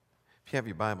If you have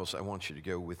your Bibles, I want you to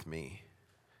go with me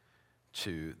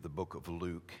to the book of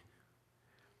Luke,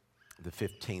 the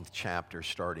 15th chapter,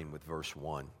 starting with verse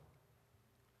 1.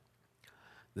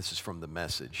 This is from the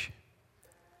Message.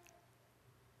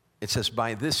 It says,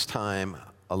 "By this time,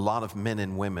 a lot of men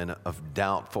and women of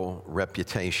doubtful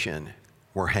reputation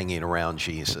were hanging around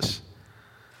Jesus,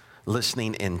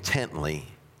 listening intently.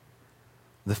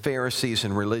 The Pharisees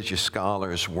and religious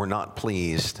scholars were not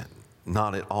pleased,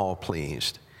 not at all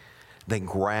pleased. They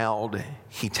growled,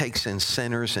 'He takes in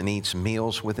sinners and eats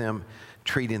meals with them,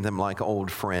 treating them like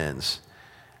old friends.'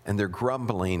 And their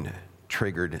grumbling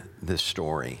triggered this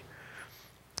story."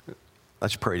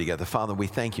 Let's pray together. Father, we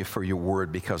thank you for your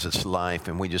word because it's life,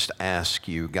 and we just ask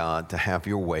you, God, to have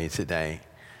your way today.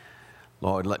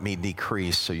 Lord, let me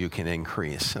decrease so you can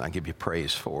increase, and I give you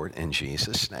praise for it in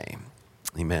Jesus' name.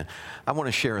 Amen. I want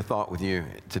to share a thought with you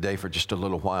today for just a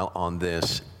little while on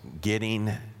this,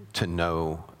 getting to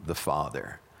know the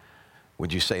Father.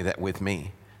 Would you say that with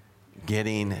me?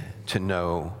 Getting to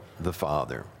know the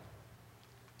Father.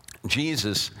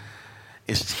 Jesus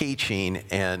is teaching,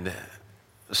 and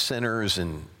sinners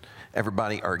and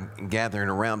everybody are gathering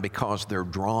around because they're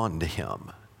drawn to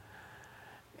him.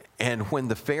 And when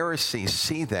the Pharisees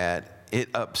see that, it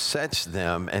upsets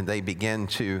them, and they begin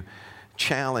to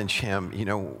challenge him. You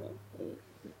know,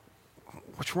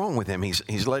 what's wrong with him?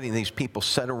 He's letting these people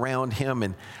sit around him,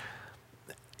 and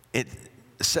it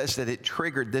says that it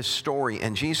triggered this story,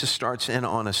 and Jesus starts in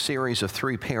on a series of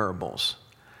 3 parables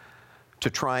to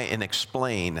try and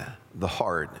explain the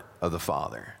heart of the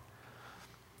Father.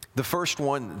 The first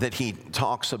one that he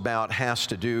talks about has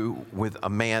to do with a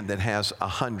man that has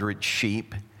 100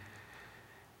 sheep,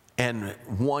 and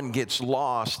one gets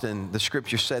lost, and the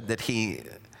scripture said that he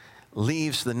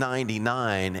leaves the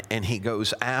 99 and he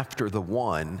goes after the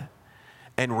one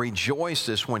and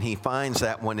rejoices when he finds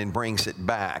that one and brings it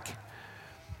back.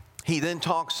 He then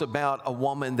talks about a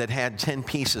woman that had 10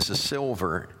 pieces of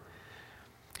silver.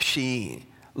 She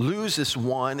loses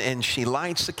one, and she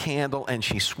lights a candle, and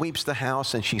she sweeps the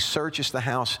house, and she searches the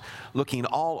house looking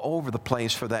all over the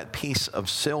place for that piece of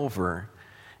silver.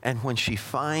 And when she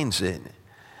finds it,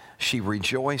 she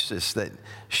rejoices that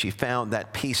she found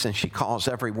that piece, and she calls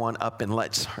everyone up and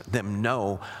lets them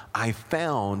know, "I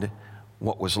found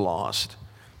what was lost."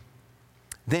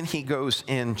 Then he goes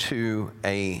into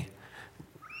a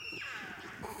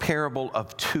parable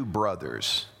of 2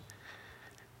 brothers.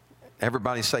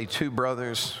 Everybody say 2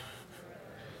 brothers,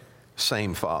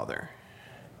 same father.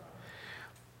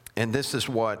 And this is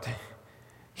what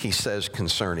he says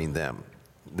concerning them.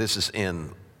 This is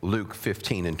in Luke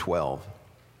 15 and 12.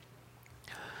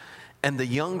 "And the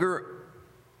younger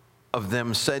of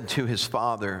them said to his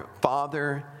father,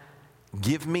 'Father,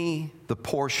 give me the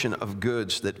portion of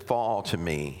goods that fall to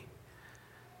me.'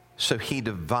 So he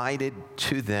divided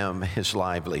to them his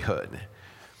livelihood."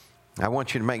 I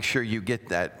want you to make sure you get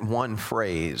that one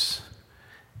phrase.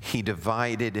 He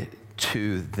divided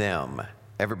to them.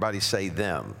 Everybody say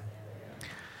them.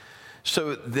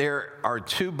 So there are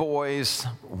 2 boys,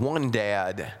 1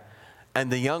 dad, and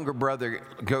the younger brother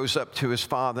goes up to his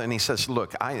father and he says,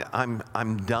 "Look,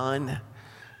 I'm done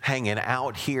hanging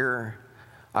out here.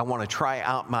 I want to try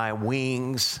out my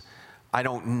wings. I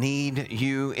don't need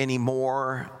you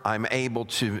anymore. I'm able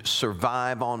to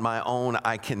survive on my own.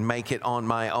 I can make it on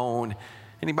my own."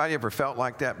 Anybody ever felt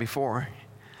like that before?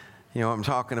 You know, I'm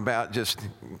talking about just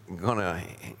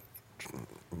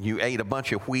you ate a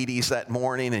bunch of Wheaties that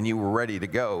morning and you were ready to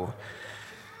go.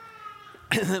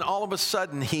 And then all of a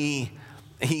sudden he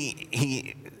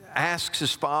asks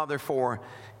his father for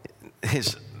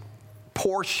his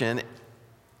portion,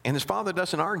 and his father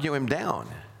doesn't argue him down.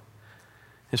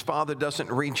 His father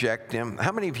doesn't reject him.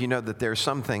 How many of you know that there are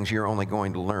some things you're only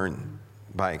going to learn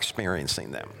by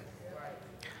experiencing them?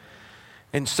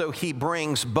 And so he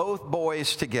brings both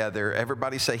boys together.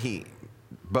 Everybody say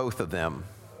both of them.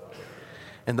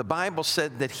 And the Bible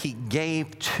said that he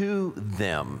gave to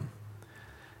them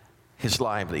his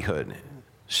livelihood.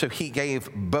 So he gave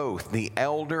both, the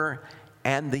elder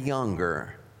and the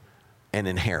younger, an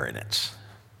inheritance.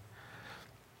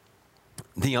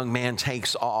 The young man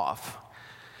takes off.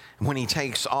 When he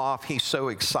takes off, he's so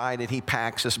excited, he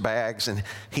packs his bags and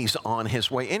he's on his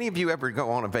way. Any of you ever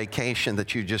go on a vacation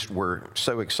that you just were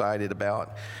so excited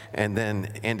about and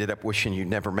then ended up wishing you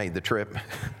never made the trip?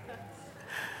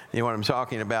 You know what I'm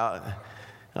talking about?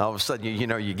 All of a sudden,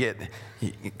 you get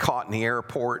caught in the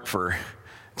airport for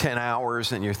 10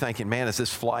 hours and you're thinking, man, is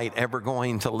this flight ever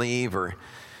going to leave? Or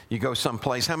you go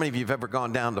someplace. How many of you have ever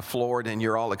gone down to Florida and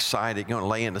you're all excited, you're going to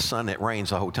lay in the sun, it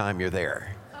rains the whole time you're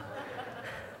there?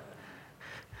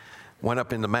 Went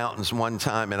up in the mountains one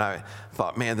time, and I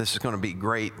thought, man, this is going to be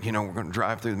great. You know, we're going to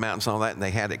drive through the mountains and all that, and they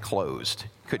had it closed.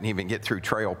 Couldn't even get through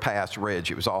Trail Pass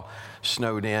Ridge. It was all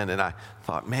snowed in, and I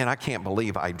thought, man, I can't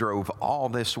believe I drove all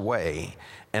this way,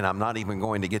 and I'm not even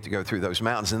going to get to go through those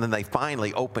mountains. And then they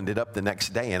finally opened it up the next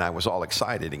day, and I was all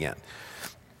excited again.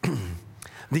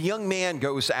 The young man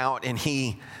goes out, and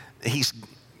he's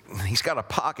got a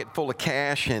pocket full of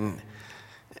cash, and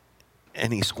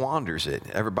he squanders it.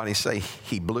 Everybody say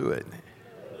he blew it.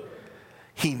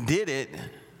 He did it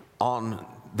on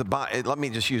let me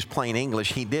just use plain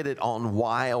English. He did it on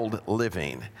wild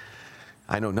living.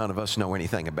 I know none of us know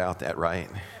anything about that, right?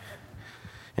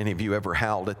 Any of you ever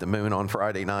howled at the moon on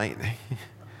Friday night?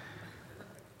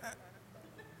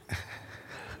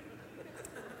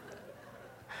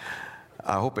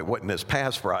 I hope it wasn't this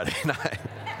past Friday night.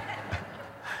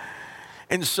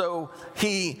 And so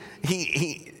he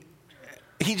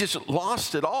just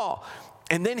lost it all.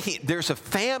 And then there's a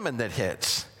famine that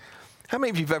hits. How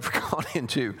many of you have ever gone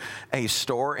into a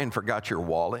store and forgot your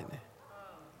wallet?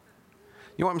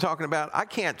 You know what I'm talking about? I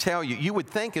can't tell you. You would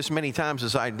think as many times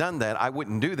as I'd done that, I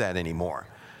wouldn't do that anymore.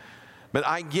 But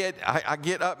I get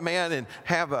up, man, and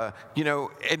have and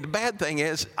the bad thing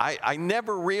is, I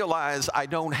never realize I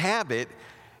don't have it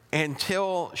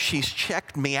until she's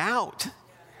checked me out.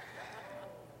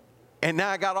 And now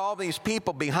I got all these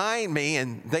people behind me,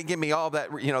 and they give me all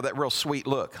that, that real sweet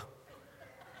look.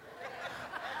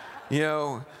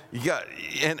 And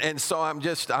so I'm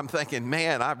thinking,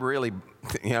 man, I've really,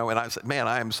 and I said, man,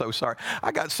 I am so sorry.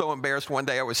 I got so embarrassed one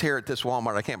day. I was here at this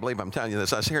Walmart. I can't believe I'm telling you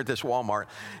this. I was here at this Walmart,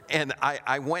 and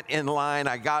I went in line.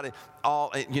 I got it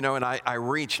all, and I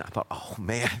reached, and I thought, oh,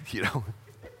 man,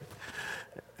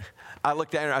 I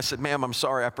looked at her, and I said, ma'am, I'm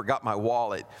sorry, I forgot my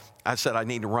wallet. I said, I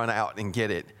need to run out and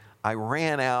get it. I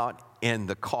ran out in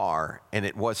the car, and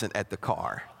it wasn't at the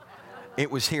car. It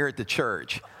was here at the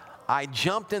church. I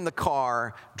jumped in the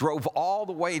car, drove all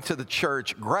the way to the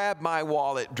church, grabbed my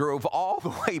wallet, drove all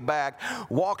the way back,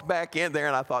 walked back in there,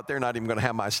 and I thought they're not even going to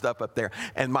have my stuff up there.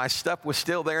 And my stuff was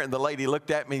still there, and the lady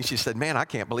looked at me, and she said, man, I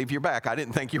can't believe you're back. I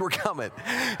didn't think you were coming.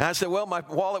 And I said, well, my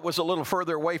wallet was a little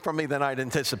further away from me than I'd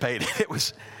anticipated.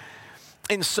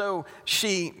 And so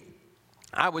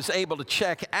I was able to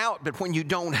check out, but when you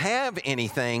don't have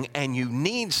anything and you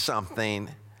need something,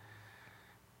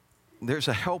 there's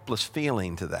a helpless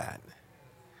feeling to that.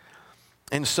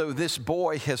 And so this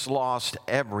boy has lost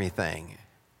everything.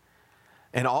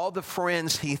 And all the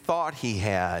friends he thought he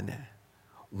had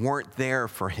weren't there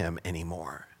for him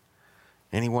anymore.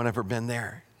 Anyone ever been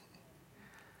there?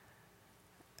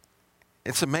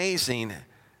 It's amazing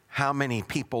how many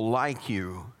people like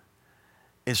you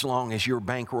as long as you're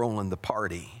bankrolling the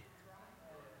party.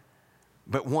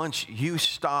 But once you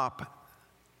stop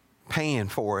paying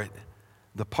for it,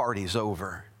 the party's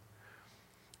over.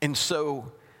 And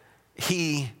so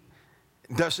he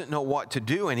doesn't know what to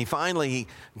do, and he finally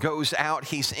goes out.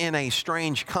 He's in a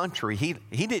strange country. He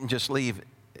didn't just leave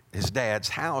his dad's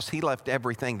house. He left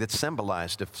everything that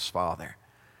symbolized his father.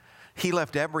 He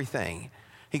left everything.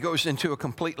 He goes into a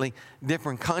completely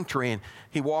different country, and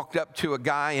he walked up to a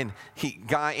guy, and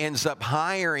guy ends up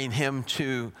hiring him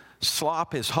to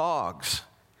slop his hogs.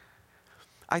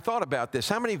 I thought about this.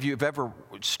 How many of you have ever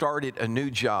started a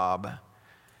new job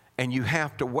and you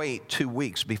have to wait 2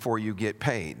 weeks before you get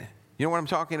paid? You know what I'm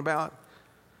talking about?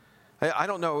 I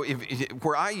don't know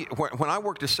when I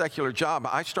worked a secular job,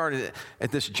 I started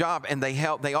at this job, and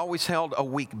they always held a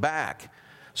week back.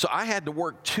 So I had to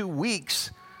work 2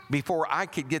 weeks before I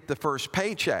could get the first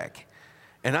paycheck.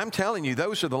 And I'm telling you,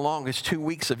 those are the longest 2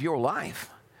 weeks of your life.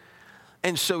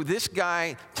 And so this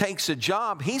guy takes a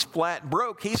job. He's flat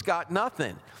broke. He's got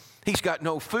nothing. He's got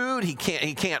no food. He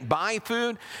can't buy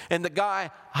food. And the guy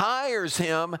hires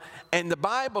him. And the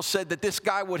Bible said that this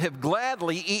guy would have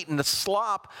gladly eaten the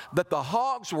slop that the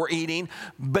hogs were eating,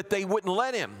 but they wouldn't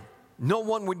let him. No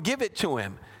one would give it to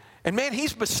him. And man,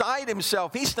 he's beside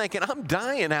himself. He's thinking, I'm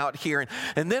dying out here.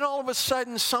 And then all of a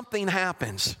sudden, something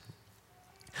happens.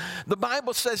 The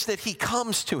Bible says that he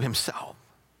comes to himself.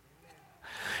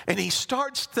 And he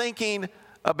starts thinking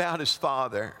about his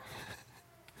father.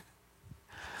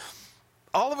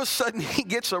 All of a sudden, he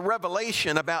gets a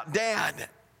revelation about Dad.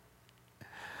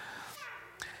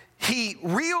 He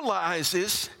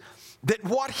realizes that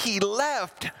what he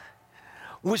left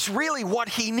was really what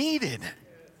he needed.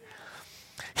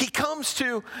 He comes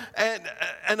to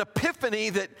an epiphany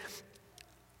that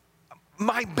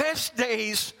my best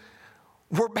days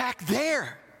were back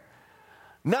there,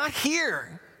 not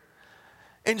here.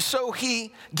 And so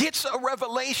he gets a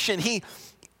revelation.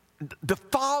 The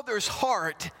Father's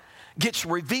heart gets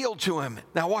revealed to him.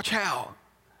 Now watch how.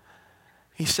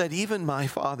 He said, even my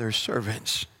father's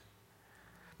servants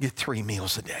get 3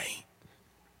 meals a day.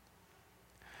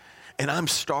 And I'm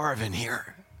starving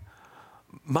here.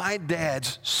 My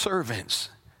dad's servants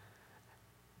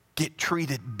get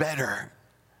treated better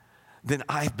than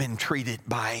I've been treated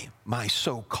by my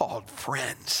so-called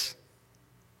friends.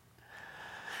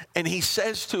 And he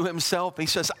says to himself, he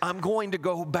says, I'm going to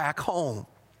go back home.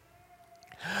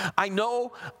 I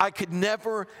know I could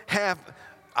never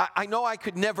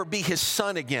be his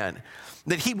son again.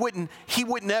 That he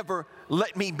would never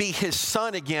let me be his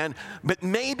son again, but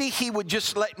maybe he would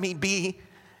just let me be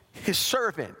his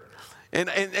servant.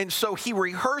 And so he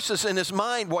rehearses in his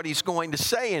mind what he's going to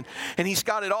say, and he's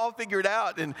got it all figured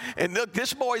out. And look,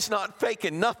 this boy's not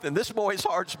faking nothing. This boy's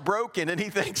heart's broken, and he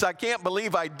thinks, I can't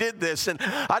believe I did this, and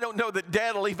I don't know that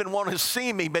Dad will even want to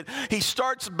see me. But he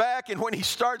starts back, and when he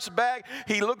starts back,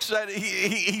 he looks at it,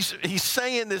 he's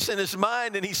saying this in his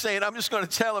mind, and he's saying, I'm just going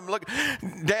to tell him, look,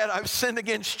 Dad, I've sinned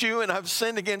against you, and I've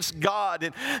sinned against God,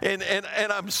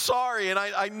 and I'm sorry, and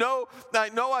I know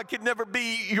I could never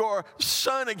be your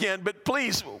son again, but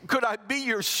please, could I be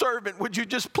your servant? Would you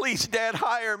just please, Dad,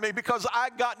 hire me, because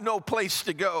I got no place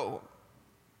to go.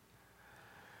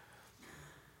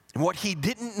 And what he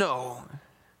didn't know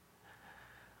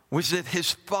was that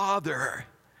his father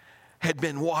had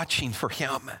been watching for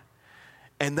him.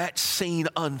 And that scene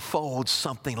unfolds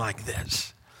something like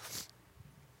this.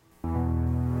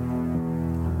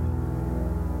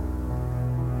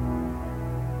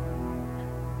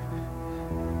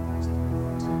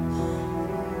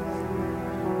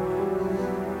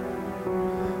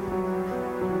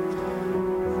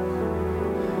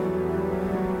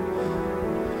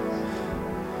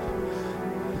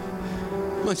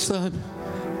 My son,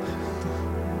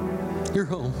 you're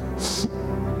home.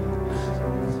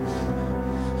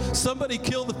 Somebody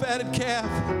kill the fatted calf.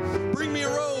 Bring me a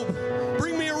robe.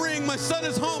 Bring me a ring. My son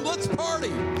is home. Let's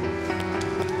party.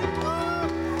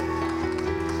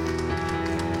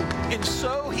 And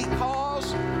so he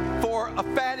calls for a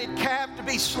fatted calf to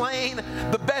be slain,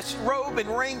 the best robe and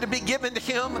ring to be given to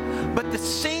him. But the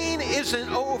scene isn't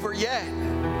over yet.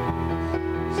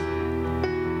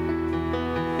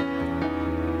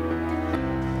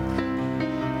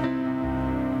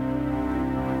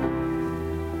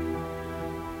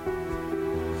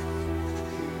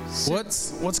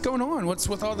 What's going on? What's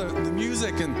with all the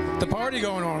music and the party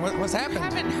going on? What's happened? You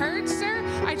haven't heard, sir?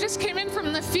 I just came in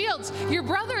from the fields. Your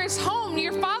brother is home.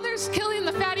 Your father's killing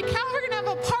the fatty cow. We're going to have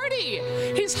a party.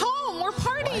 He's home. We're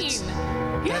partying.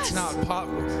 What? Yes. That's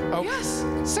not oh. Yes,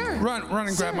 sir. Run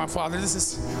and grab my father.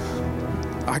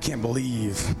 I can't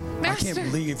believe. Master. I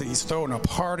can't believe that he's throwing a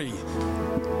party.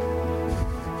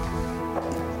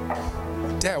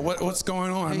 Dad, what's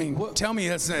going on? Hey, I mean, tell me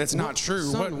that's not true.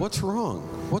 Son, what's wrong?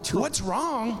 What's wrong? What's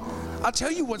wrong? I'll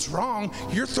tell you what's wrong.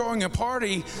 You're throwing a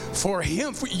party for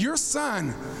him. For your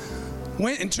son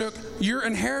went and took your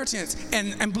inheritance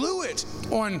and blew it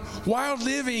on wild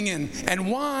living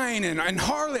and wine and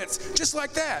harlots, just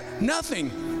like that. Nothing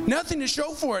to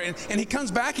show for it. And he comes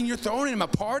back and you're throwing him a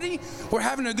party? We're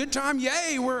having a good time?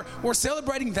 Yay, we're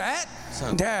celebrating that?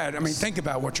 Son, Dad, I mean, think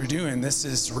about what you're doing. This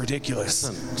is ridiculous.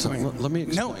 Son, I mean, let me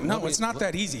explain. No, it's not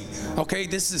that easy. Okay,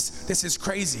 this is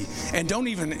crazy. And don't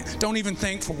even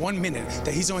think for 1 minute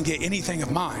that he's going to get anything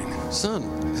of mine.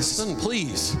 Son,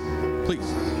 please.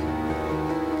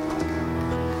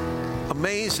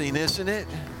 Amazing, isn't it?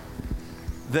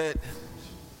 That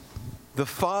the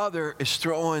father is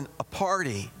throwing a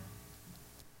party,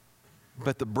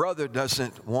 but the brother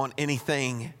doesn't want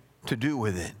anything to do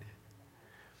with it.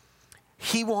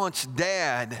 He wants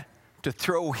Dad to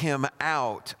throw him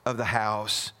out of the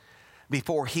house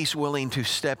before he's willing to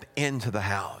step into the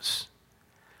house.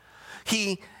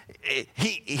 He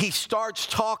starts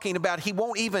talking about he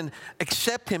won't even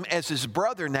accept him as his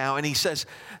brother now, and he says,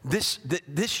 this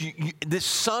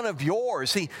son of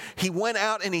yours, he went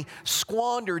out and he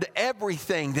squandered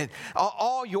everything, that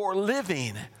all your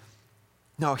living.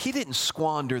 No, he didn't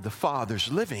squander the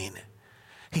father's living.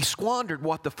 He squandered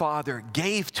what the father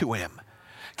gave to him.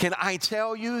 Can I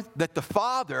tell you that the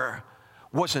father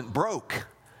wasn't broke?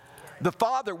 The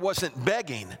father wasn't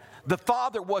begging. The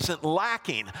father wasn't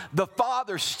lacking. The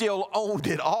father still owned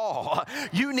it all.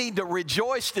 You need to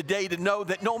rejoice today to know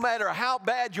that no matter how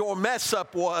bad your mess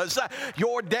up was,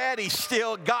 your daddy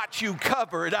still got you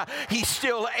covered. He's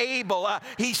still able.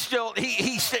 He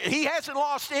hasn't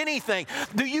lost anything.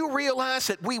 Do you realize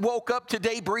that we woke up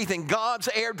today breathing God's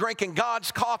air, drinking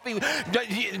God's coffee,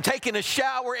 taking a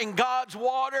shower in God's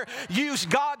water, use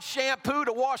God's shampoo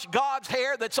to wash God's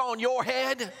hair that's on your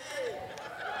head?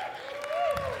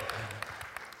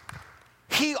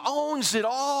 He owns it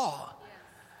all.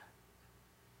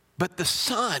 But the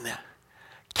son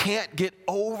can't get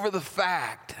over the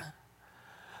fact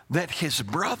that his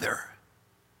brother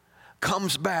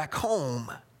comes back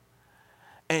home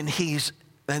and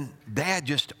dad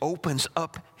just opens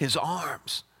up his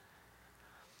arms.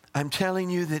 I'm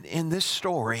telling you that in this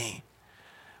story,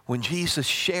 when Jesus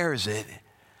shares it,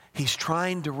 he's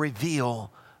trying to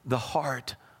reveal the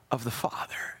heart of the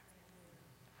Father.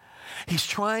 He's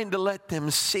trying to let them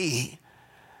see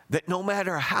that no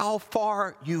matter how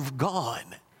far you've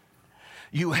gone,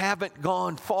 you haven't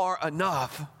gone far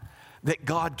enough that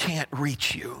God can't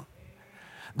reach you,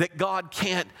 that God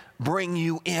can't bring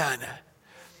you in.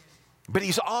 But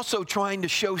he's also trying to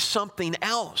show something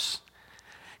else.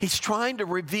 He's trying to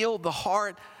reveal the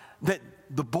heart that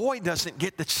the boy doesn't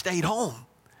get that stayed home.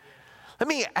 Let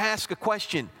me ask a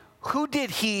question. Who did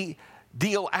he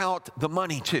deal out the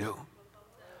money to?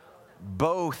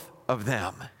 Both of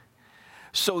them.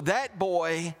 So that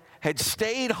boy had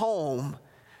stayed home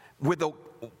with a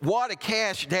wad of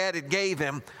cash dad had gave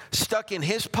him stuck in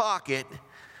his pocket,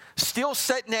 still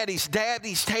sitting at his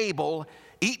daddy's table,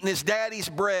 eating his daddy's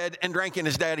bread and drinking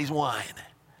his daddy's wine.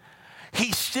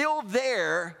 He's still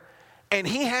there, and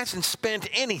he hasn't spent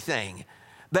anything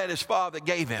that his father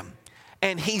gave him.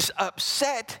 And he's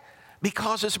upset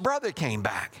because his brother came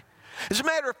back. As a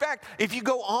matter of fact, if you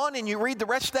go on and you read the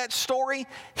rest of that story,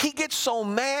 he gets so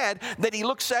mad that he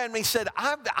looks at him and he said,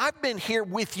 I've been here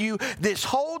with you this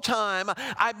whole time.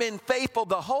 I've been faithful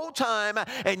the whole time,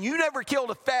 and you never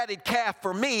killed a fatted calf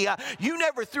for me. You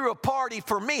never threw a party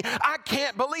for me. I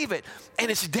can't believe it. And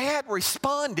his dad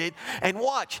responded, and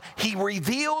watch, he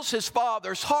reveals his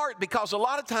father's heart, because a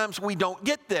lot of times we don't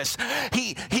get this.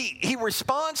 He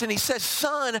responds and he says,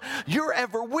 son, you're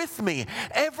ever with me.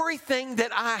 Everything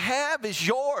that I have is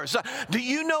yours. Do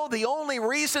you know the only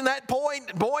reason that boy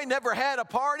never had a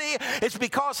party is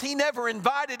because he never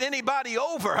invited anybody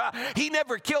over? He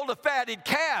never killed a fatted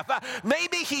calf.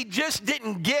 Maybe he just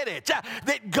didn't get it,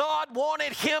 that God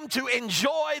wanted him to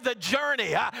enjoy the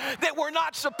journey, that we're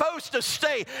not supposed to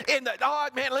stay in the, oh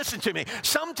man, listen to me.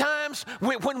 Sometimes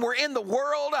when we're in the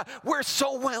world, we're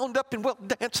so wound up and we'll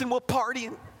dance and we'll party.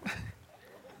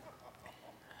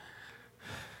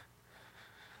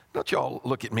 Don't y'all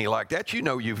look at me like that. You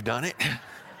know you've done it.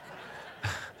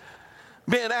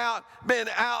 Been out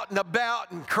and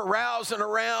about and carousing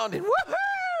around and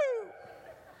woohoo!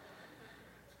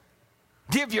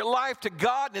 Give your life to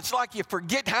God and it's like you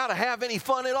forget how to have any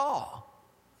fun at all.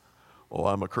 Oh,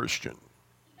 I'm a Christian.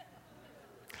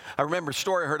 I remember a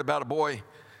story I heard about a boy.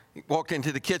 He walked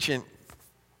into the kitchen.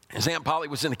 His Aunt Polly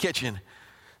was in the kitchen.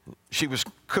 She was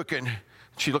cooking.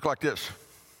 She looked like this.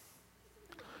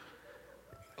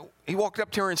 He walked up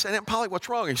to her and said, Aunt Polly, what's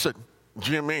wrong? He said,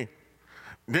 Jimmy,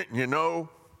 didn't you know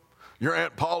your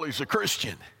Aunt Polly's a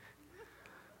Christian?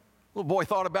 Little boy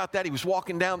thought about that. He was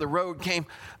walking down the road,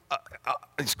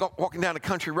 he's walking down a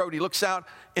country road. He looks out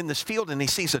in this field and he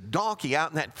sees a donkey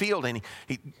out in that field, and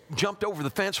he jumped over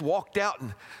the fence, walked out,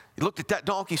 and he looked at that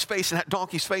donkey's face, and that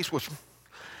donkey's face was,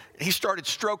 he started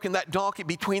stroking that donkey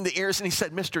between the ears, and he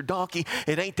said, Mr. Donkey,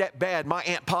 it ain't that bad. My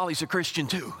Aunt Polly's a Christian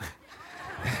too.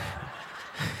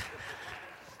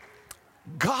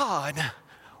 God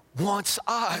wants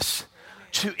us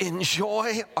to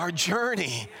enjoy our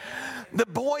journey. The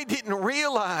boy didn't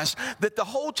realize that the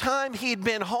whole time he'd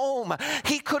been home,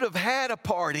 he could have had a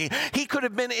party. He could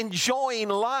have been enjoying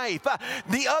life.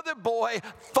 The other boy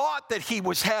thought that he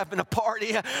was having a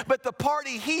party, but the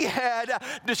party he had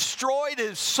destroyed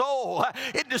his soul.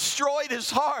 It destroyed his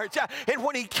heart. And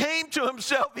when he came to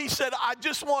himself, he said, I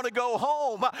just want to go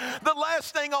home. The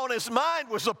last thing on his mind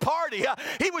was a party.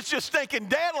 He was just thinking,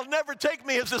 Dad will never take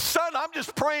me as a son. I'm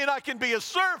just praying I can be a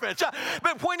servant.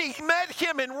 But when he met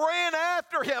him and ran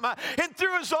after him and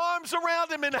threw his arms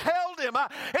around him and held him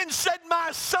and said,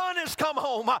 my son has come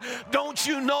home, don't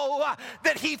you know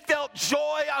that he felt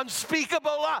joy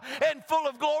unspeakable and full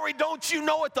of glory? Don't you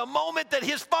know at the moment that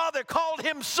his father called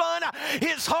him son,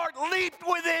 his heart leaped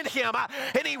within him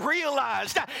and he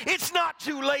realized it's not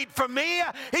too late for me.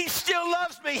 He still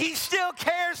loves me. He still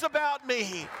cares about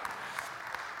me.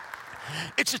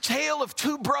 It's a tale of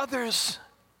two brothers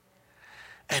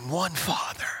and one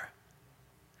father.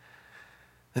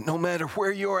 That no matter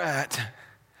where you're at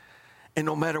and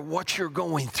no matter what you're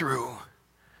going through,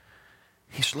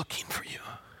 he's looking for you.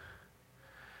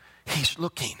 He's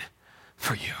looking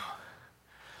for you.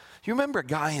 You remember a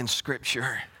guy in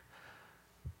Scripture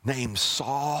named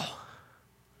Saul?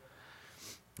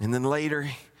 And then later,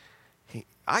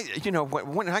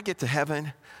 when I get to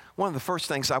heaven, one of the first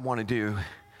things I want to do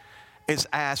is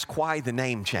ask why the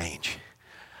name change.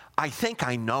 I think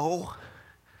I know.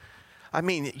 I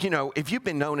mean, you know, if you've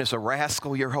been known as a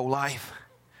rascal your whole life,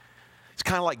 it's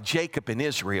kind of like Jacob in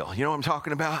Israel. You know what I'm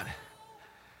talking about?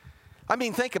 I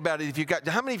mean, think about it.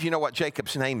 How many of you know what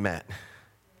Jacob's name meant?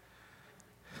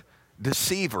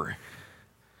 Deceiver.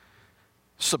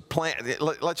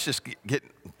 Let's just get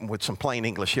with some plain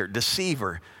English here.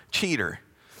 Deceiver, cheater.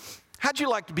 How'd you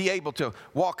like to be able to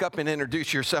walk up and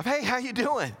introduce yourself? Hey, how you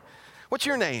doing? What's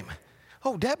your name?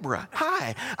 Oh, Deborah.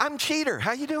 Hi, I'm Cheater.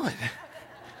 How you doing?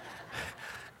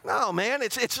 No, man,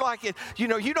 it's like, you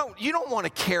know, you don't want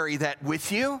to carry that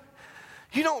with you.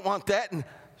 You don't want that. And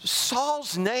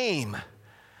Saul's name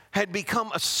had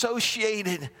become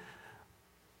associated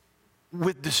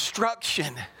with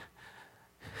destruction.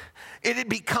 It had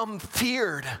become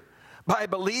feared by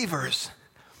believers.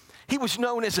 He was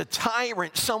known as a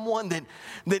tyrant, someone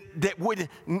that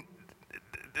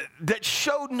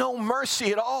showed no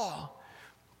mercy at all.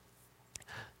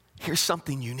 Here's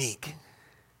something unique.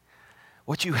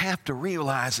 What you have to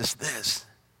realize is this,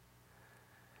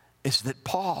 is that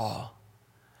Paul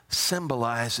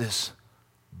symbolizes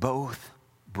both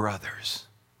brothers.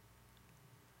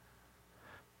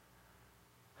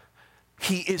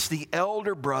 He is the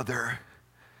elder brother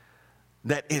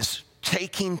that is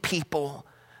taking people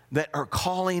that are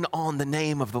calling on the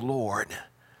name of the Lord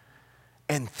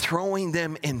and throwing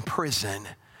them in prison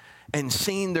and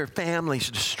seeing their families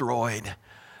destroyed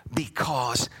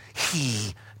because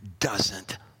he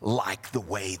doesn't like the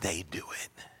way they do it.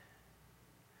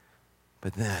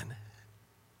 But then,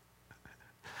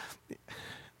 do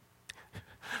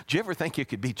you ever think you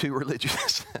could be too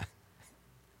religious?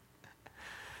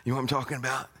 You know what I'm talking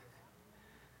about?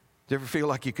 Do you ever feel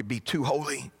like you could be too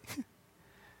holy?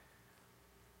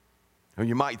 Or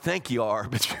you might think you are,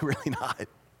 but you're really not.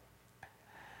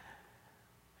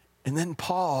 And then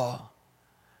Paul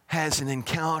has an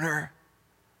encounter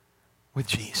with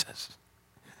Jesus.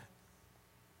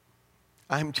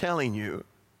 I'm telling you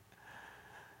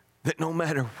that no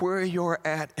matter where you're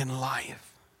at in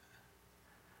life,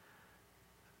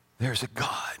 there's a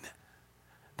God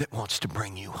that wants to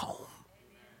bring you home.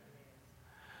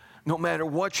 No matter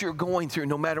what you're going through,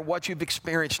 no matter what you've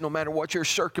experienced, no matter what your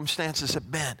circumstances have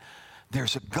been,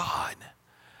 there's a God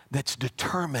that's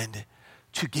determined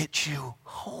to get you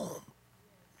home.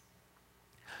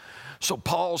 So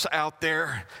Paul's out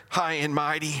there, high and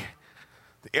mighty,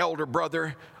 the elder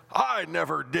brother. I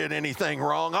never did anything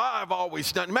wrong. I've always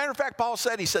done. Matter of fact, Paul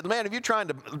said, man, if you're trying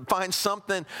to find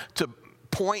something to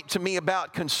point to me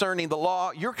about concerning the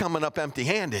law, you're coming up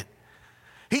empty-handed.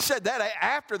 He said that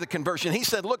after the conversion. He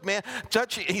said, look, man,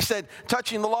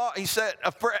 touching the law, he said,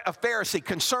 a Pharisee,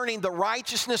 concerning the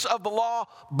righteousness of the law,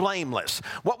 blameless.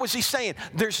 What was he saying?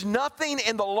 There's nothing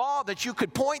in the law that you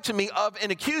could point to me of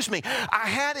and accuse me. I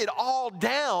had it all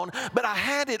down, but I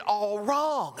had it all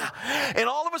wrong. And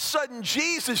all of a sudden,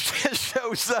 Jesus just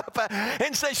shows up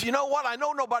and says, you know what? I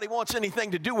know nobody wants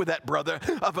anything to do with that brother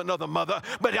of another mother,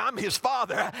 but I'm his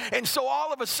father. And so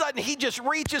all of a sudden, he just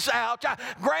reaches out,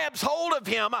 grabs hold of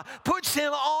him, puts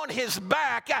him on his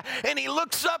back, and he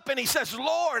looks up and he says,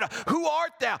 Lord, who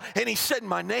art thou? And he said,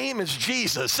 my name is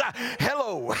Jesus.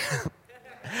 Hello.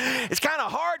 It's kind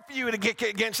of hard for you to get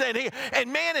against that.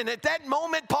 And man, and at that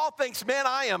moment, Paul thinks, man,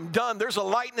 I am done. There's a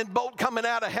lightning bolt coming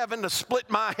out of heaven to split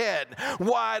my head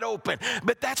wide open.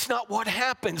 But that's not what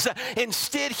happens.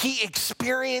 Instead, he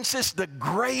experiences the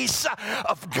grace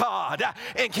of God.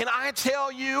 And can I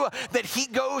tell you that he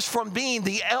goes from being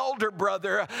the elder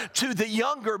brother to the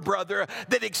younger brother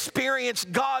that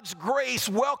experienced God's grace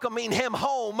welcoming him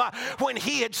home when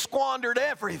he had squandered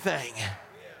everything.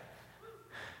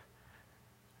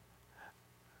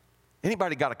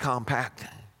 Anybody got a compact?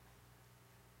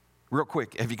 Real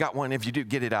quick. Have you got one? If you do,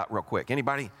 get it out real quick.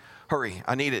 Anybody? Hurry.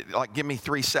 I need it. Like, give me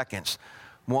 3 seconds.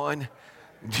 1.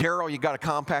 Gerald, you got a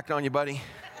compact on you, buddy?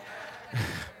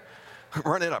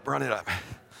 Run it up. Run it up.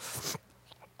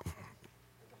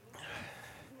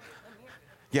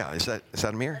 Yeah, is that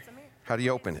a mirror? How do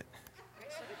you open it?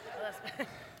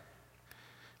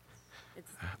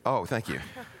 Oh, thank you.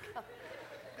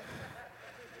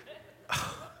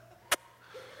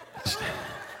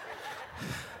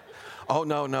 Oh,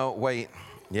 no, wait.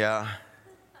 Yeah.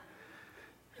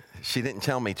 She didn't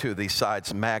tell me to. These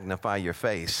sides magnify your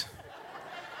face.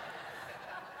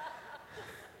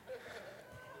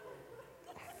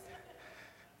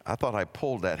 I thought I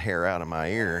pulled that hair out of my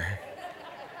ear.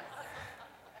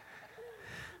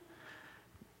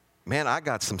 Man, I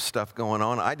got some stuff going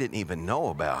on I didn't even know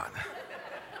about.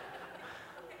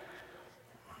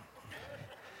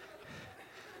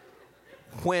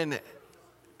 When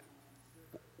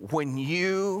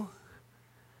you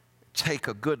take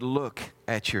a good look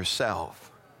at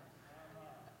yourself,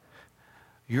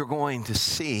 you're going to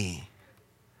see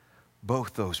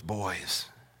both those boys.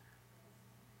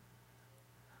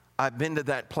 I've been to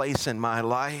that place in my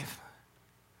life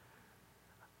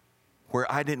where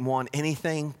I didn't want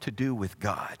anything to do with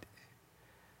God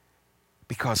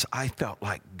because I felt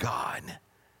like God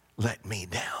let me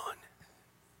down.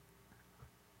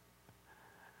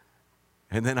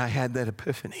 And then I had that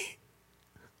epiphany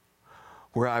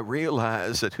where I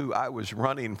realized that who I was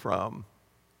running from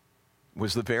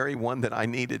was the very one that I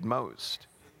needed most.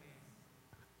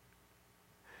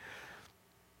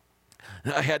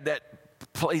 And I had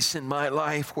that place in my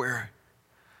life where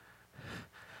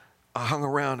I hung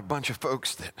around a bunch of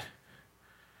folks that,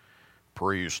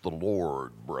 praise the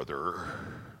Lord, brother.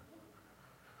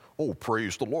 Oh,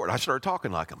 praise the Lord. I started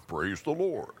talking like him, praise the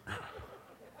Lord.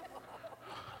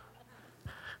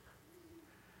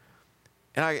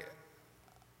 And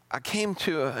I came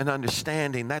to an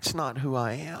understanding that's not who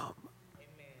I am.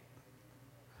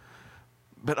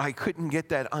 But I couldn't get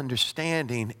that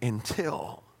understanding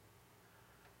until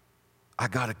I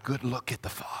got a good look at the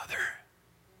Father.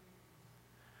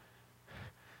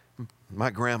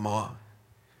 My grandma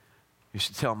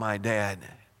used to tell my dad,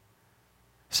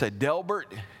 said,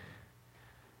 Delbert,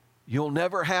 you'll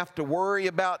never have to worry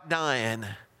about dying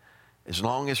as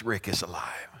long as Rick is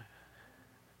alive.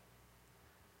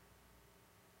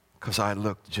 Because I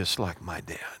looked just like my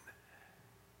dad.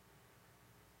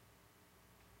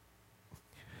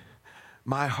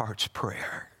 My heart's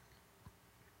prayer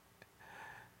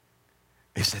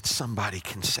is that somebody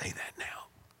can say that now.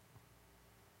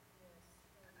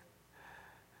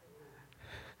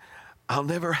 I'll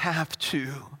never have to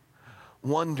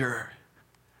wonder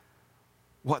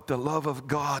what the love of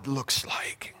God looks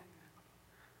like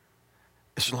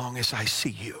as long as I see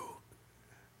you,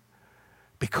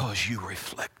 because you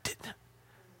reflect it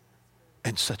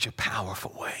in such a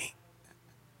powerful way.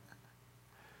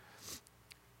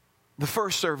 The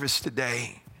first service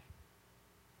today,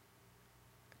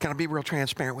 can I be real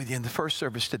transparent with you? In the first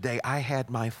service today, I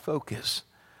had my focus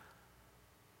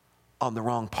on the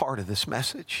wrong part of this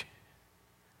message.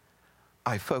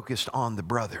 I focused on the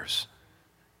brothers.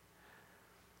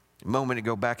 A moment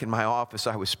ago back in my office,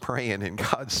 I was praying and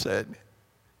God said,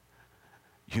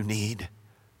 you need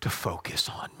to focus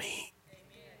on me.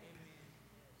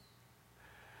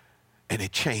 And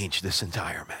it changed this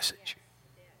entire message.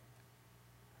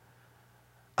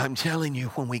 I'm telling you,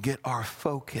 when we get our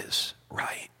focus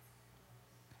right,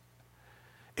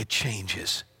 it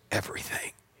changes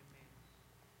everything.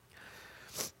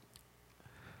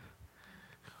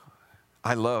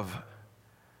 I love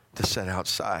to sit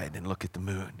outside and look at the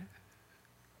moon.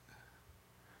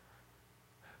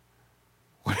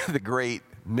 One of the great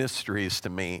mysteries to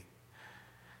me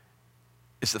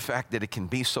is the fact that it can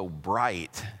be so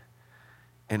bright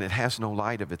and it has no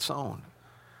light of its own.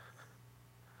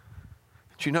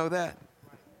 Did you know that?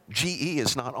 GE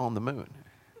is not on the moon.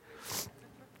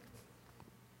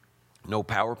 No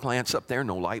power plants up there,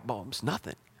 no light bulbs,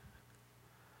 nothing.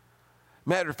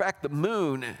 Matter of fact, the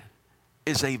moon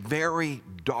is a very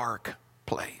dark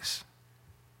place.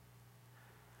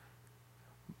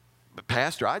 But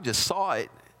Pastor, I just saw it,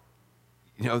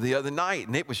 the other night,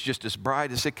 and it was just as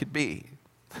bright as it could be.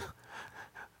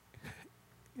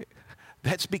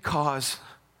 That's because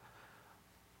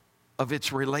of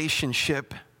its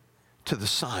relationship to the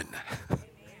sun.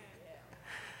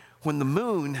 When the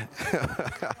moon,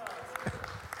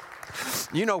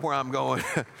 you know where I'm going.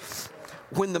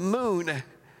 When the moon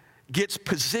gets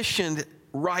positioned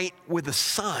right with the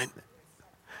sun,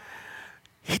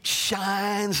 it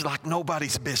shines like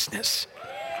nobody's business.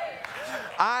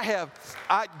 I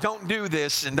don't do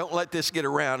this, and don't let this get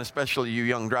around, especially you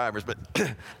young drivers, but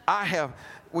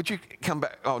would you come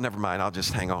back? Oh, never mind. I'll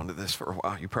just hang on to this for a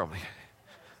while. You probably,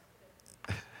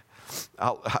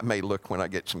 I may look when I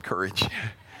get some courage.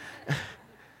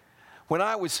 When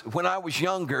I was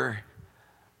younger,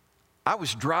 I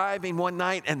was driving one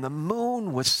night and the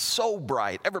moon was so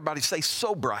bright. Everybody say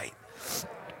so bright.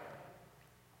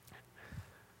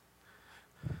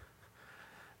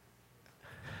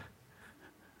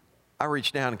 I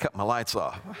reached down and cut my lights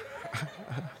off.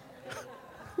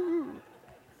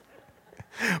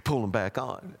 Pull them back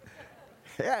on.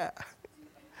 Yeah.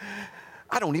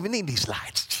 I don't even need these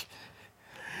lights.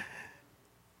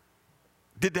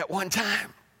 Did that one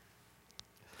time.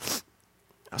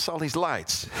 I saw these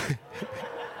lights.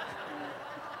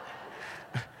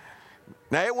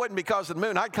 Now, it wasn't because of the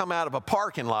moon. I'd come out of a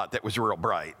parking lot that was real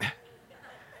bright.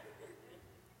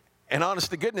 And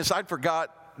honest to goodness, I'd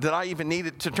forgot that I even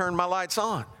needed to turn my lights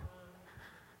on.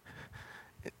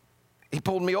 He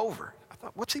pulled me over. I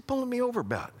thought, what's he pulling me over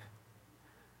about?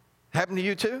 Happened to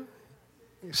you too?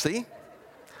 See?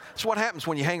 That's what happens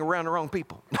when you hang around the wrong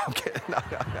people. No, I'm kidding. No.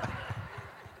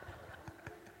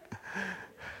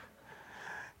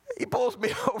 He pulls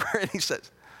me over and he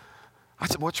says, I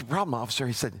said, what's your problem, officer?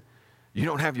 He said, you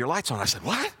don't have your lights on. I said,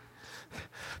 what?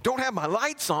 Don't have my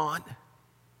lights on?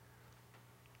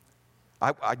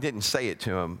 I didn't say it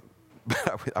to him,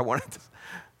 but I wanted to.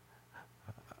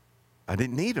 I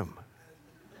didn't need them.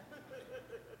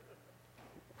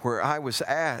 Where I was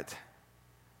at,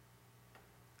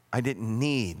 I didn't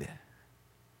need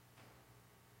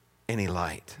any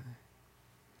light.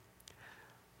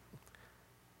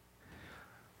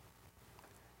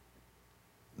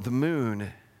 The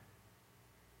moon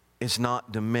is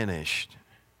not diminished,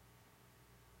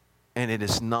 and it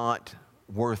is not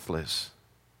worthless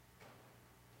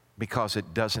because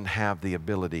it doesn't have the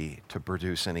ability to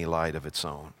produce any light of its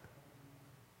own.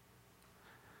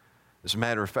 As a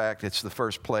matter of fact, it's the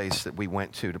first place that we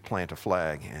went to plant a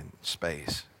flag in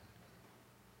space.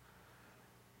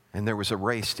 And there was a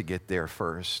race to get there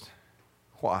first.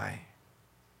 Why?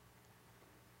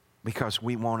 Because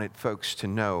we wanted folks to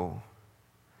know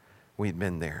we'd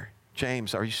been there.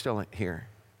 James, are you still here?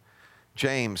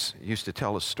 James used to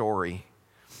tell a story,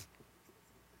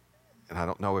 and I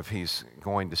don't know if he's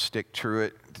going to stick to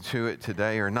it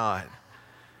today or not.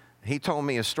 He told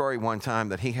me a story one time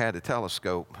that he had a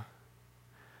telescope,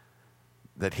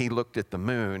 that he looked at the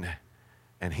moon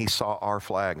and he saw our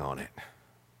flag on it.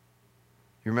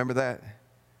 You remember that?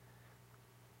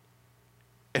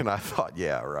 And I thought,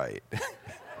 yeah, right.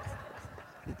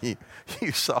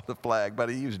 You saw the flag, but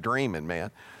he was dreaming,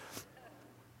 man.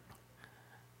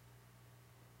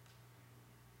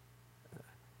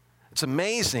 It's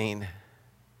amazing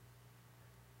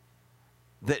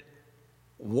that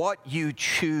what you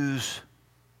choose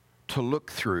to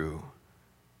look through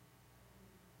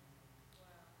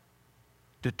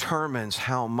determines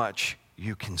how much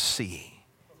you can see.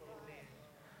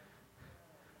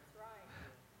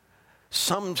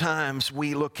 Sometimes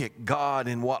we look at God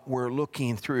and what we're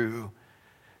looking through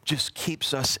just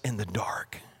keeps us in the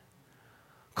dark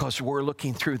because we're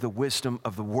looking through the wisdom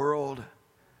of the world.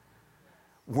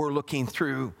 We're looking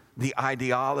through the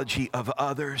ideology of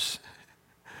others.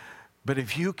 But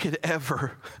if you could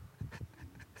ever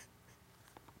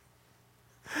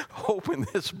open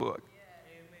this book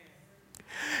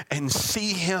and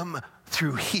see him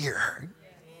through here,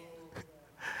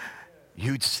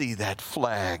 you'd see that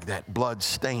flag, that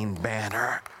blood-stained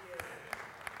banner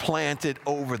planted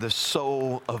over the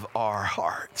soul of our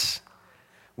hearts.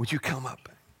 Would you come up?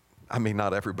 I mean,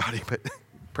 not everybody, but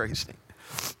praise him.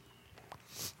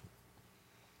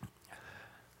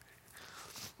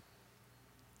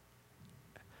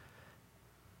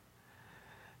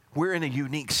 We're in a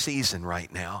unique season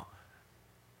right now.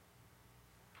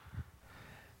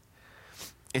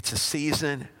 It's a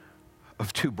season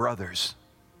of two brothers.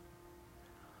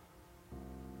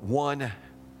 One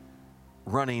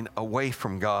running away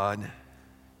from God,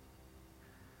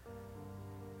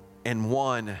 and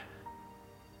one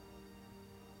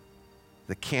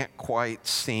that can't quite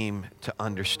seem to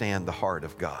understand the heart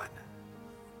of God.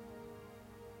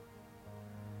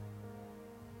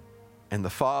 And the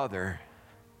Father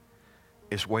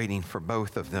is waiting for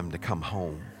both of them to come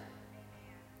home.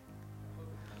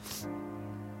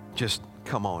 Just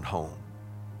come on home.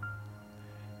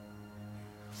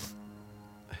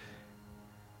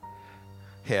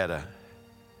 Had a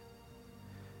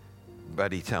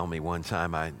buddy tell me one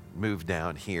time, I moved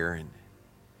down here, and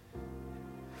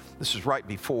this is right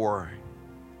before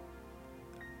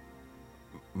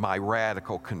my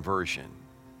radical conversion.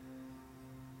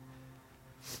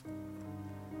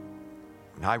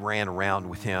 And I ran around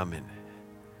with him, and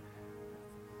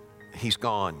he's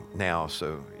gone now,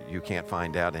 so you can't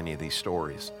find out any of these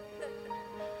stories.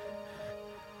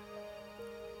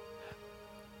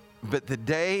 But the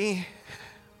day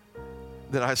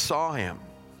that I saw him,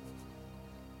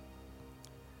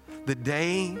 the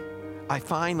day I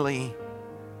finally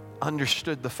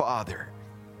understood the Father,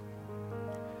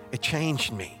 it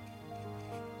changed me.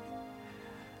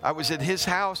 I was at his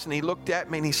house, and he looked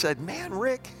at me and he said, "Man,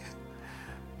 Rick,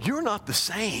 you're not the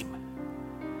same."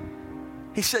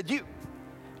 He said,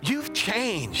 you've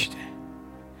changed.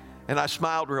 And I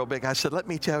smiled real big. I said, "Let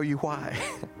me tell you why."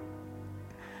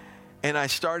 And I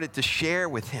started to share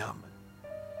with him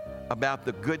about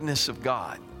the goodness of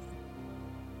God.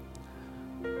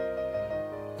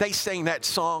 They sang that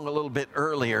song a little bit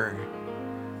earlier,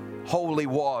 Holy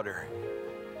Water.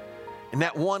 And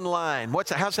that one line,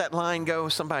 how's that line go?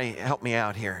 Somebody help me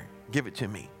out here. Give it to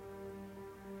me.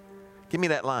 Give me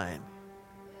that line.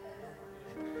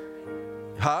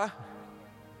 Huh?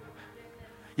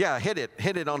 Yeah, hit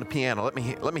it on the piano. Let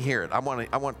me hear it. I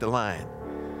want the line.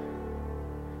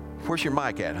 Where's your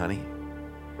mic at, honey?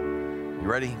 You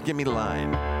ready? Give me the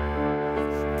line.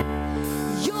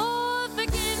 Your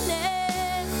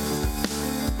forgiveness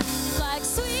is like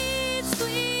sweet,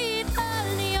 sweet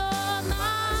honey on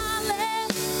my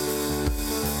lips,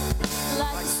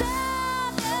 like the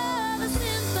sound of a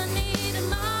symphony to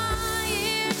my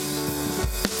ears,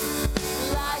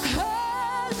 like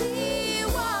holy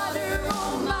water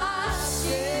on my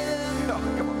skin. Oh,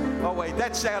 come on. Oh, wait,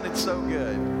 that sounded so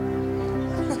good.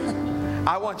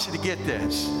 I want you to get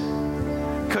this.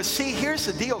 Because, see, here's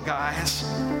the deal, guys.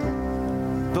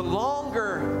 The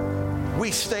longer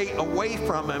we stay away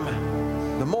from Him,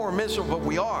 the more miserable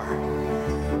we are.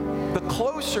 The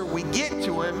closer we get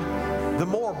to Him, the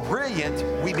more brilliant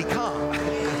we become.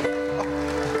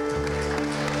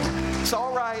 It's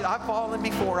all right. I've fallen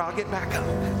before. I'll get back up.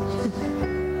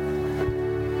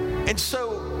 And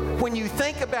so when you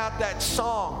think about that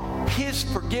song, His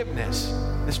forgiveness,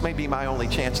 this may be my only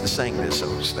chance to sing this, so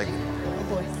just think.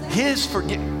 His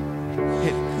forgiveness.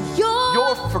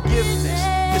 Your forgiveness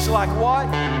is like what?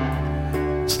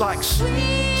 It's like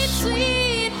sweet,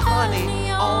 sweet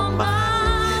honey on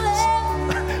my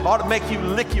lips. Ought to make you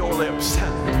lick your lips.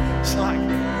 It's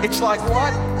like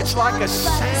what? It's like a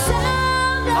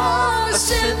sound of a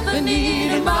symphony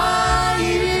in my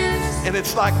ears. And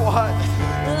it's like what?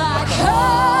 Like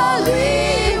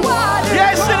holy water.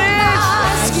 Yes, it is.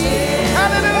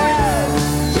 Hallelujah.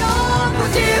 Your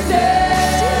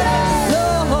forgiveness,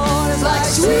 Lord, is like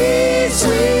sweet,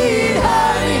 sweet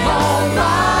honey on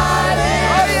my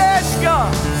lips. Oh, yes,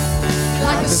 God.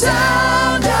 Like the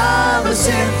sound of a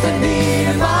symphony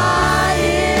in my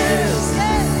ears.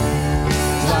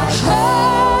 Like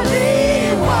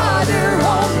holy water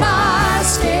on my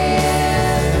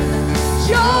skin.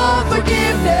 Your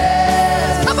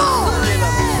forgiveness, come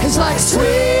on, is like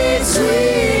sweet,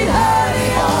 sweet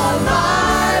honey on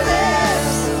my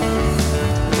lips.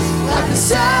 Like the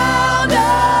sound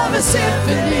of a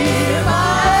symphony in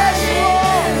my ears.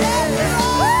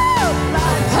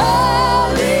 Like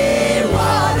holy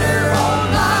water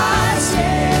on my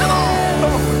skin.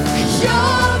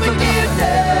 Your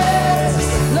forgiveness,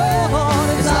 Lord,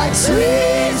 is like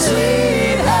sweet,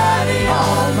 sweet honey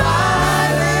on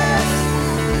my lips.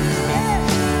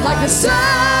 Like the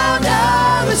sound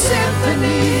of a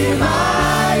symphony in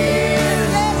my ears.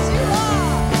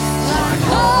 Like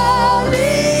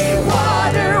holy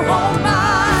water on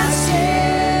my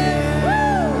skin.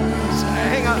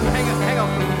 Hang on.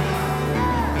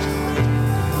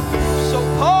 So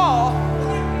Paul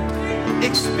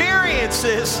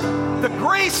experiences the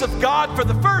grace of God for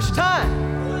the first time.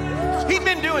 He'd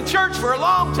been doing church for a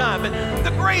long time, and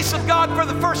the grace of God for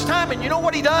the first time. And you know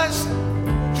what he does?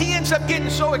 He ends up getting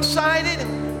so excited,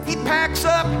 he packs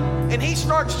up and he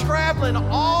starts traveling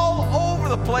all over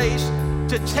the place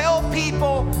to tell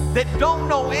people that don't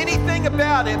know anything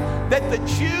about him that the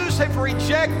Jews have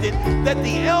rejected, that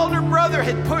the elder brother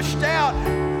had pushed out.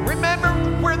 Remember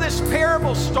where this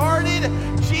parable started?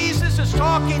 Jesus is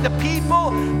talking to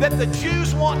people that the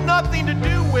Jews want nothing to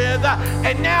do with,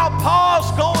 and now Paul's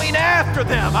going after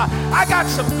them. I got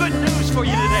some good news for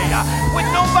you today. When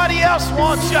nobody else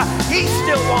wants you, he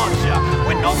still wants you.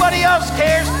 When nobody else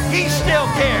cares, he still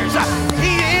cares.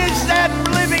 He is that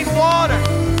living water.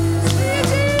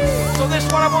 So this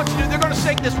is what I want you to do. They're going to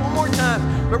sing this one more time.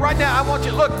 But right now, I want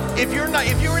you to look. If you're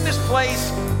in this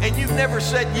place and you've never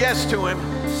said yes to him,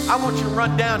 I want you to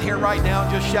run down here right now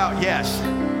and just shout yes.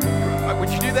 Would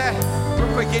you do that?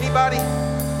 Real quick, anybody?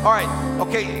 All right.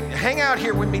 Okay, hang out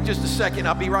here with me just a second.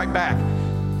 I'll be right back.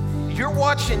 You're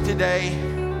watching today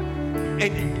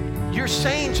and you're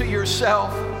saying to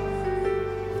yourself,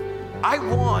 I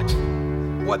want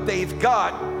what they've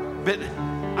got, but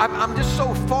I'm just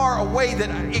so far away that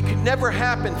it could never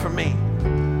happen for me.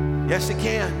 Yes, it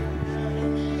can.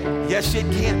 Yes, it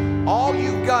can. All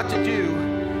you've got to do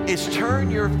is turn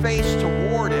your face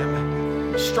toward him,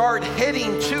 start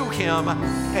heading to him,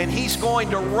 and he's going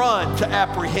to run to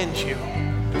apprehend you.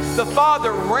 The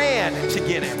Father ran to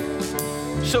get him.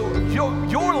 So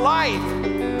your life,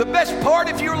 the best part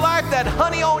of your life, that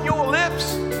honey on your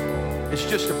lips, is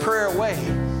just a prayer away.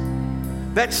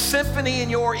 That symphony in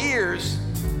your ears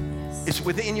is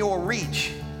within your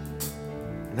reach.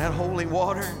 And that holy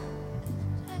water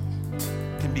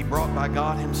can be brought by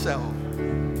God himself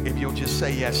if you'll just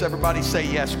say yes. Everybody say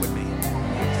yes with me.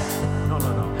 No.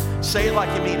 Say it like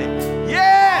you mean it.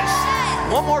 Yes!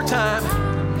 One more time.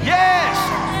 Yes!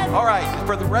 All right,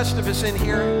 for the rest of us in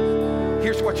here,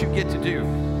 here's what you get to do.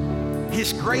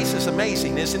 His grace is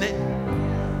amazing, isn't it?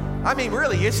 I mean,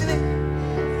 really, isn't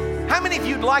it? How many of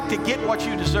you'd like to get what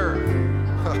you deserve?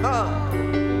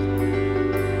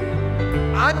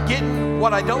 I'm getting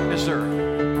what I don't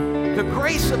deserve. The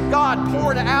grace of God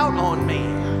poured out on me.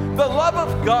 The love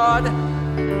of God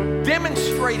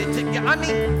demonstrated to, I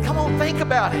mean, come on, think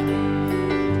about it.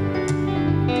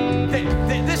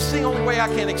 This is the only way I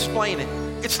can explain it.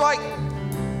 It's like,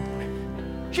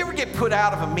 did you ever get put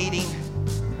out of a meeting?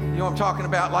 You know what I'm talking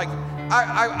about? Like,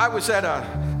 I was at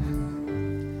a,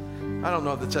 I don't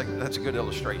know if that's a good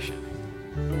illustration.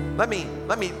 Let me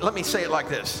say it like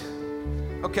this.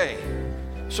 Okay,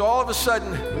 so all of a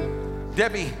sudden,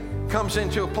 Debbie comes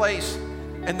into a place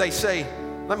and they say,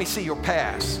 let me see your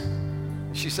pass.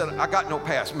 She said, I got no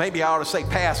pass. Maybe I ought to say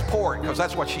passport, because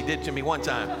that's what she did to me one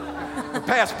time. Her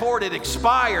passport had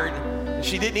expired, and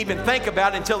she didn't even think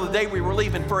about it until the day we were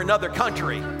leaving for another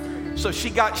country. So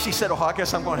she said, oh, I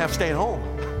guess I'm going to have to stay at home.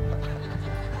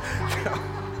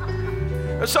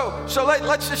 So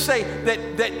let's just say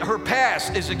that her pass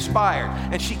is expired,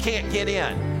 and she can't get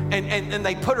in. And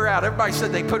they put her out. Everybody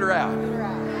said they put her out.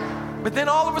 But then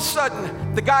all of a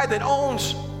sudden, the guy that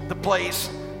owns the place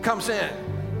comes in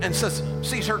and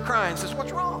sees her crying, says,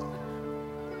 what's wrong?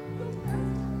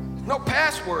 No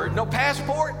password, no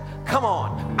passport? Come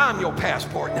on, I'm your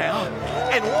passport now.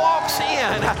 And walks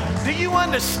in. Do you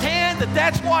understand that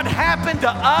that's what happened to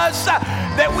us?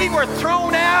 That we were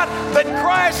thrown out, but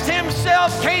Christ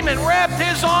himself came and wrapped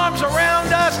his arms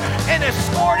around us and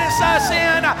escorted us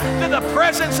in to the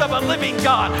presence of a living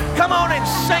God. Come on and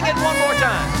sing it one more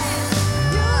time.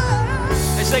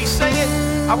 As they sing it,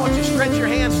 I want you to stretch your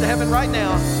hands to heaven right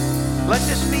now. Let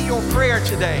this be your prayer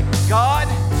today. God,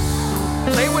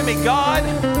 say it with me, God,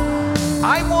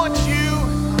 I want you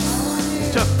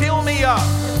to fill me up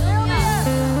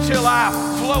till I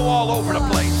flow all over the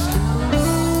place.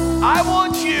 I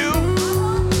want you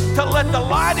to let the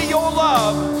light of your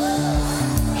love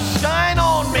shine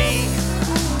on me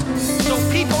so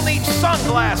people need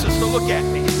sunglasses to look at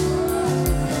me.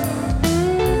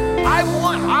 I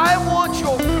want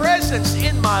your presence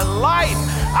in my life.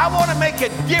 I want to make a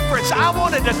difference. I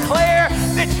want to declare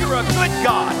that you're a good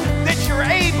God, that you're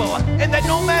able, and that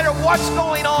no matter what's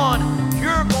going on,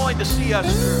 you're going to see us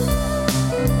through.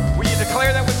 Will you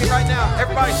declare that with me right now?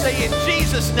 Everybody say, in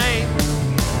Jesus' name,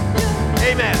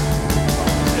 amen.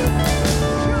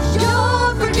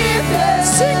 Your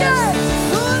forgiveness, sing it.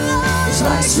 It's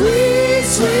like sweet,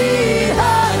 sweet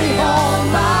honey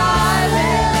on my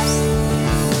lips,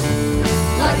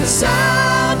 like the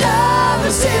sound of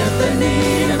a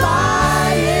symphony to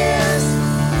my ears,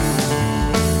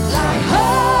 like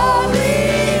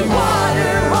holy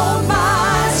water on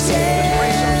my skin.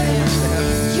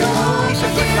 Your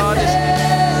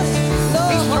forgiveness,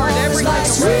 Lord, it's like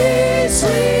sweet,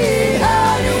 sweet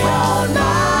honey on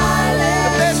my lips.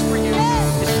 The best for you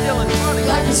is still in front of you.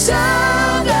 Like the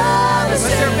sound of a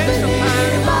symphony to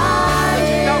my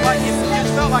ears. You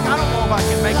just felt like, I don't know if I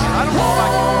can make it. I don't know if I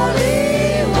can. Holy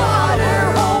water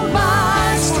on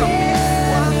my skin.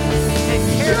 And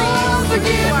carry Your you.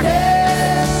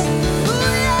 forgiveness,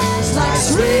 it's like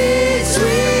sweet,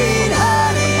 sweet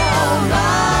honey on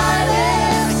my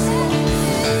lips,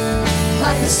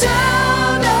 like the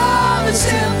sound of a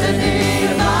symphony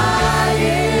to my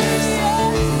ears,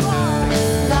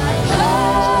 like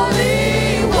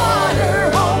holy water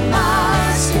on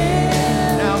my skin.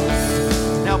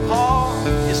 Now Paul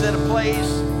is at a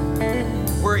place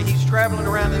where he's traveling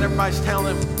around and everybody's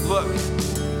telling him, look,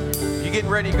 you're getting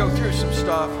ready to go through some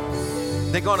stuff.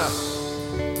 They're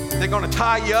gonna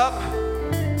tie you up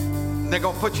and they're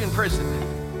gonna put you in prison.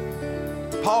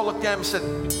 Paul looked at him and said,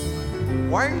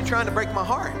 why are you trying to break my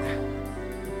heart?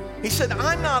 He said,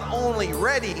 I'm not only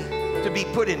ready to be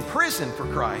put in prison for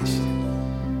Christ.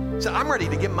 He said, I'm ready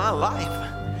to give my life.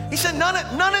 He said, none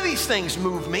of these things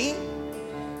move me.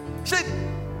 He said,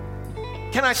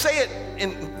 can I say it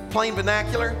in plain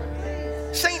vernacular?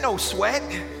 This ain't no sweat.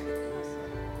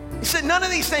 He said, none of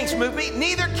these things move me,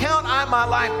 neither count I my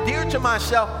life dear to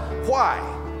myself. Why?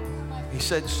 He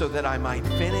said, so that I might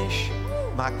finish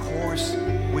my course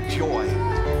with joy.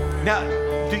 Now,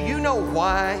 do you know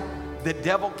why the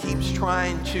devil keeps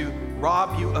trying to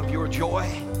rob you of your joy?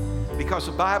 Because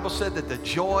the Bible said that the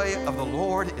joy of the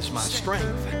Lord is my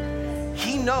strength.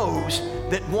 He knows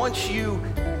that once you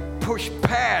push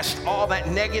past all that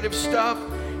negative stuff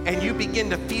and you begin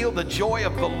to feel the joy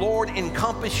of the Lord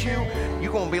encompass you,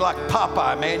 you're going to be like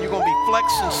Popeye, man. You're going to be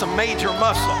flexing some major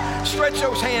muscle. Stretch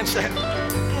those hands to heaven.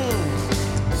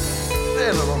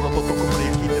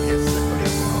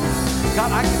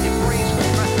 God, I give you praise for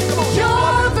that. Come on,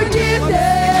 Your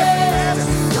forgiveness,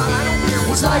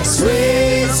 it's like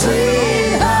sweet,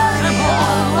 sweet honey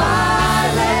on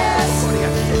my lips,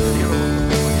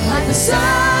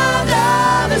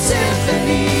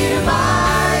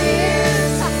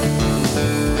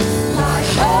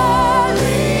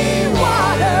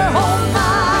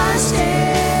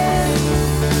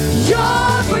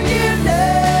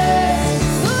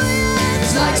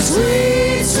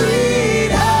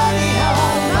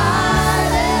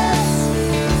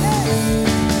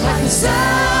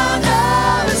 sound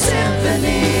of a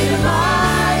symphony to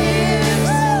my ears,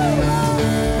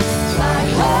 like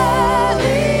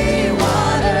holy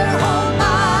water on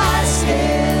my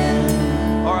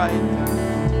skin. All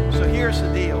right, so here's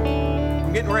the deal.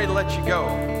 I'm getting ready to let you go,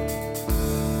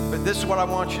 but this is what I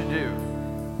want you to do.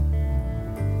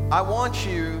 I want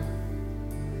you,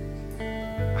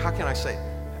 how can I say,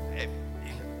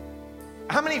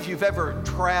 how many of you have ever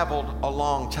traveled a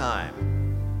long time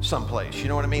someplace? You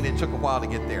know what I mean? It took a while to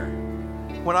get there.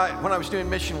 When I was doing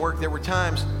mission work, there were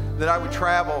times that I would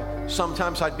travel.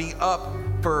 Sometimes I'd be up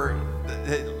for,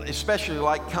 especially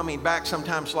like coming back,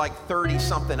 sometimes like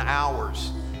 30-something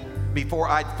hours before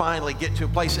I'd finally get to a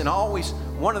place. And always,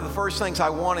 one of the first things I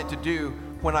wanted to do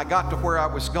when I got to where I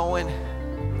was going,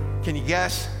 can you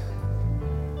guess?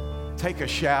 Take a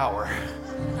shower.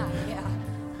 Yeah.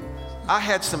 I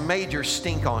had some major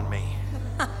stink on me.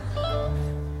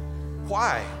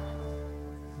 Why?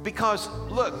 Because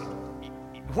look,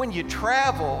 when you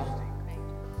travel,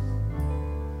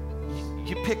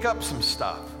 you pick up some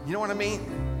stuff. You know what I mean?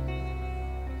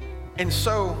 And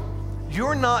so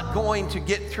you're not going to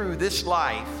get through this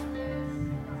life.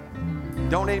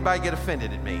 Don't anybody get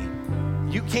offended at me.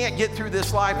 You can't get through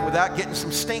this life without getting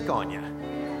some stink on you.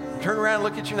 Turn around and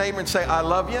look at your neighbor and say, I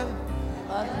love you.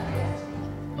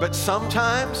 But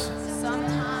sometimes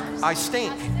I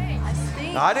stink.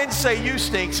 Now, I didn't say you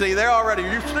stink. See, they're already,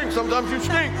 you stink. Sometimes you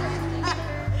stink.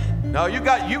 No, you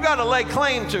got to lay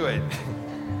claim to it.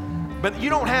 But you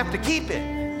don't have to keep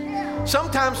it.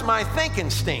 Sometimes my thinking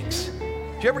stinks.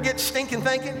 Do you ever get stinking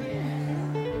thinking?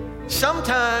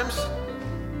 Sometimes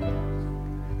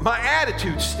my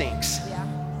attitude stinks.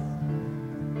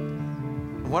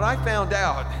 What I found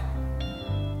out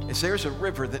is there's a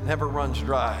river that never runs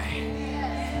dry.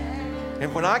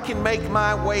 And when I can make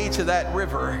my way to that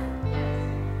river,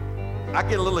 I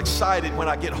get a little excited when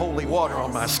I get holy water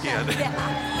on my skin.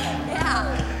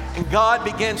 Yeah. And God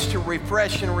begins to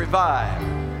refresh and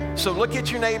revive. So look at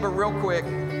your neighbor real quick.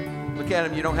 Look at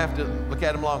him. You don't have to look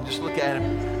at him long. Just look at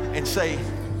him and say,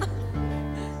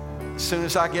 as soon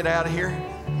as I get out of here,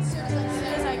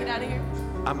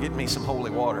 I'm getting me some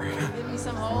holy water. Give me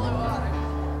some holy water.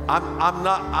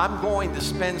 I'm going to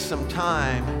spend some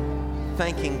time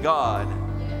thanking God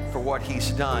for what He's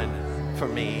done for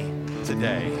me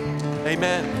today.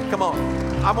 Amen. Come on.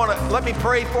 Let me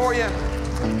pray for you.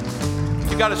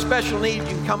 If you got a special need, you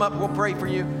can come up. We'll pray for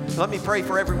you. Let me pray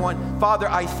for everyone. Father,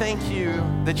 I thank you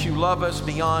that you love us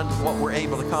beyond what we're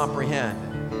able to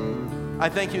comprehend. I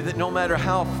thank you that no matter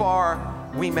how far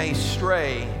we may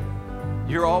stray,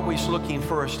 you're always looking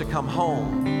for us to come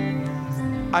home.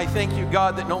 I thank you,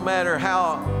 God, that no matter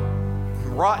how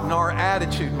rotten our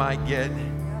attitude might get,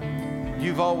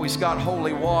 you've always got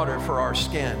holy water for our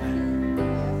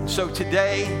skin. So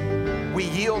today, we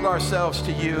yield ourselves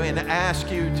to you and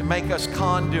ask you to make us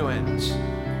conduits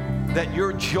that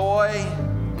your joy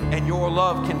and your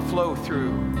love can flow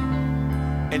through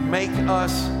and make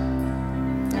us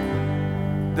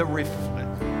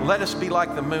let us be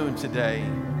like the moon today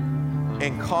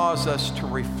and cause us to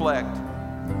reflect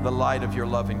the light of your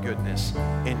love and goodness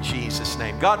in Jesus'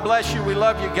 name. God bless you. We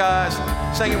love you guys.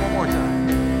 Sing it one more time.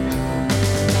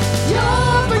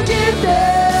 Your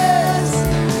forgiveness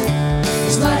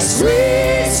is like sweet